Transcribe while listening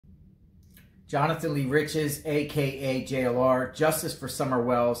Jonathan Lee Riches, aka JLR, Justice for Summer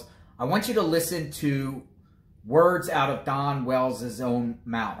Wells. I want you to listen to words out of Don Wells' own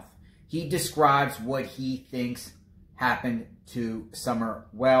mouth. He describes what he thinks happened to Summer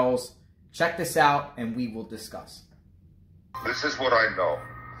Wells. Check this out and we will discuss. This is what I know.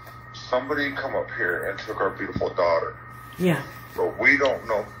 Somebody come up here and took our beautiful daughter. Yeah. But we don't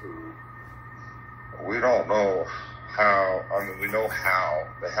know who. We don't know how. I mean, we know how.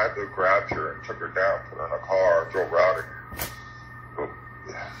 They had to grab her and took her down, put her in a car, drove her out of here. But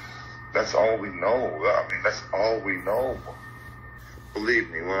that's all we know. I mean, that's all we know. Believe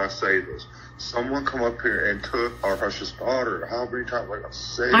me when I say this. Someone come up here and took our precious daughter. How many times am I going to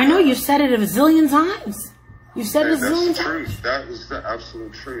say I know that? you said it a zillion times. You said it a zillion That's the times. truth. That is the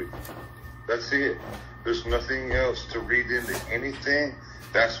absolute truth. That's it. There's nothing else to read into anything.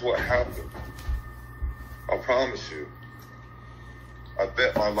 That's what happened. I promise you. I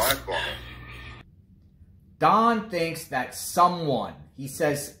bet my life on it. Don thinks that someone, he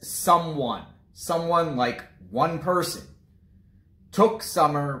says someone like one person, took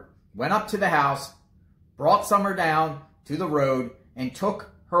Summer, went up to the house, brought Summer down to the road, and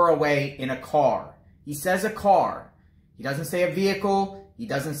took her away in a car. He says a car. He doesn't say a vehicle. He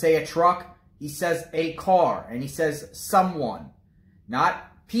doesn't say a truck. He says a car. And he says someone.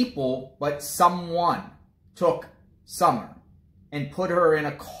 Not people, but someone took Summer and put her in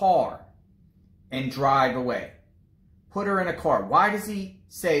a car and drive away. Put her in a car. Why does he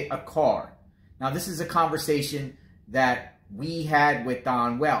say a car? Now, this is a conversation that we had with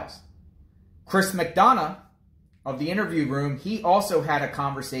Don Wells. Chris McDonough of the interview room, he also had a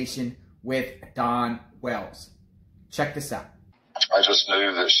conversation with Don Wells. Check this out. I just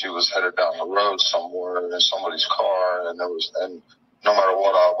knew that she was headed down the road somewhere in somebody's car, and no matter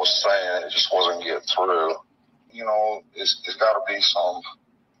what I was saying, it just wasn't getting through. You know, it's got to be some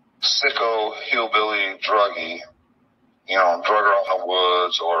sicko hillbilly druggie, you know, drug her out in the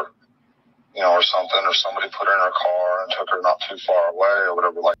woods or, you know, or something, or somebody put her in her car and took her not too far away or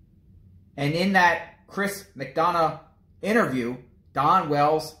whatever. Like. And in that Chris McDonough interview, Don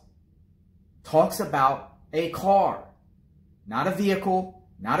Wells talks about a car. Not a vehicle,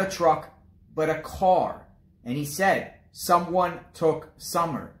 not a truck, but a car. And he said, someone took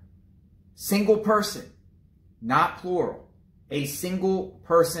Summer. Single person, not plural. A single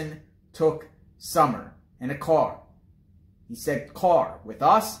person took Summer in a car. He said car with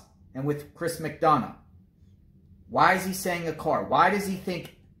us and with Chris McDonough. Why is he saying a car? Why does he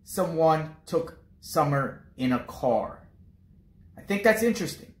think someone took Summer in a car? I think that's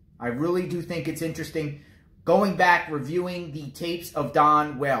interesting. I really do think it's interesting. Going back, reviewing the tapes of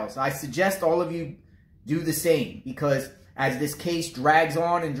Don Wells. I suggest all of you do the same, because as this case drags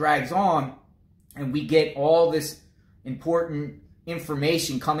on, and we get all this important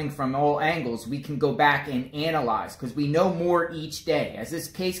information coming from all angles, we can go back and analyze, because we know more each day. As this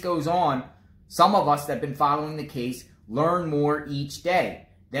case goes on, some of us that have been following the case learn more each day.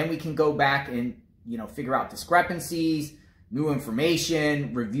 Then we can go back and, you know, figure out discrepancies, new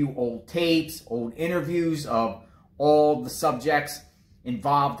information, review old tapes, old interviews of all the subjects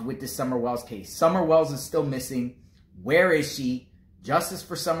involved with the Summer Wells case. Summer Wells is still missing. Where is she? Justice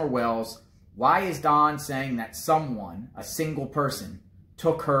for Summer Wells. Why is Don saying that someone, a single person,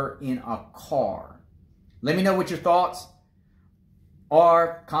 took her in a car? Let me know what your thoughts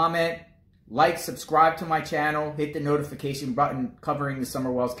are. Comment, like, subscribe to my channel, hit the notification button covering the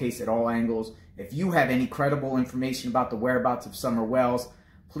Summer Wells case at all angles. If you have any credible information about the whereabouts of Summer Wells,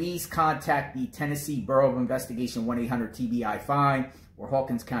 please contact the Tennessee Bureau of Investigation 1-800-TBI-FIND or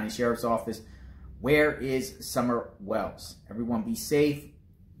Hawkins County Sheriff's Office. Where is Summer Wells? Everyone be safe.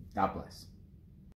 God bless.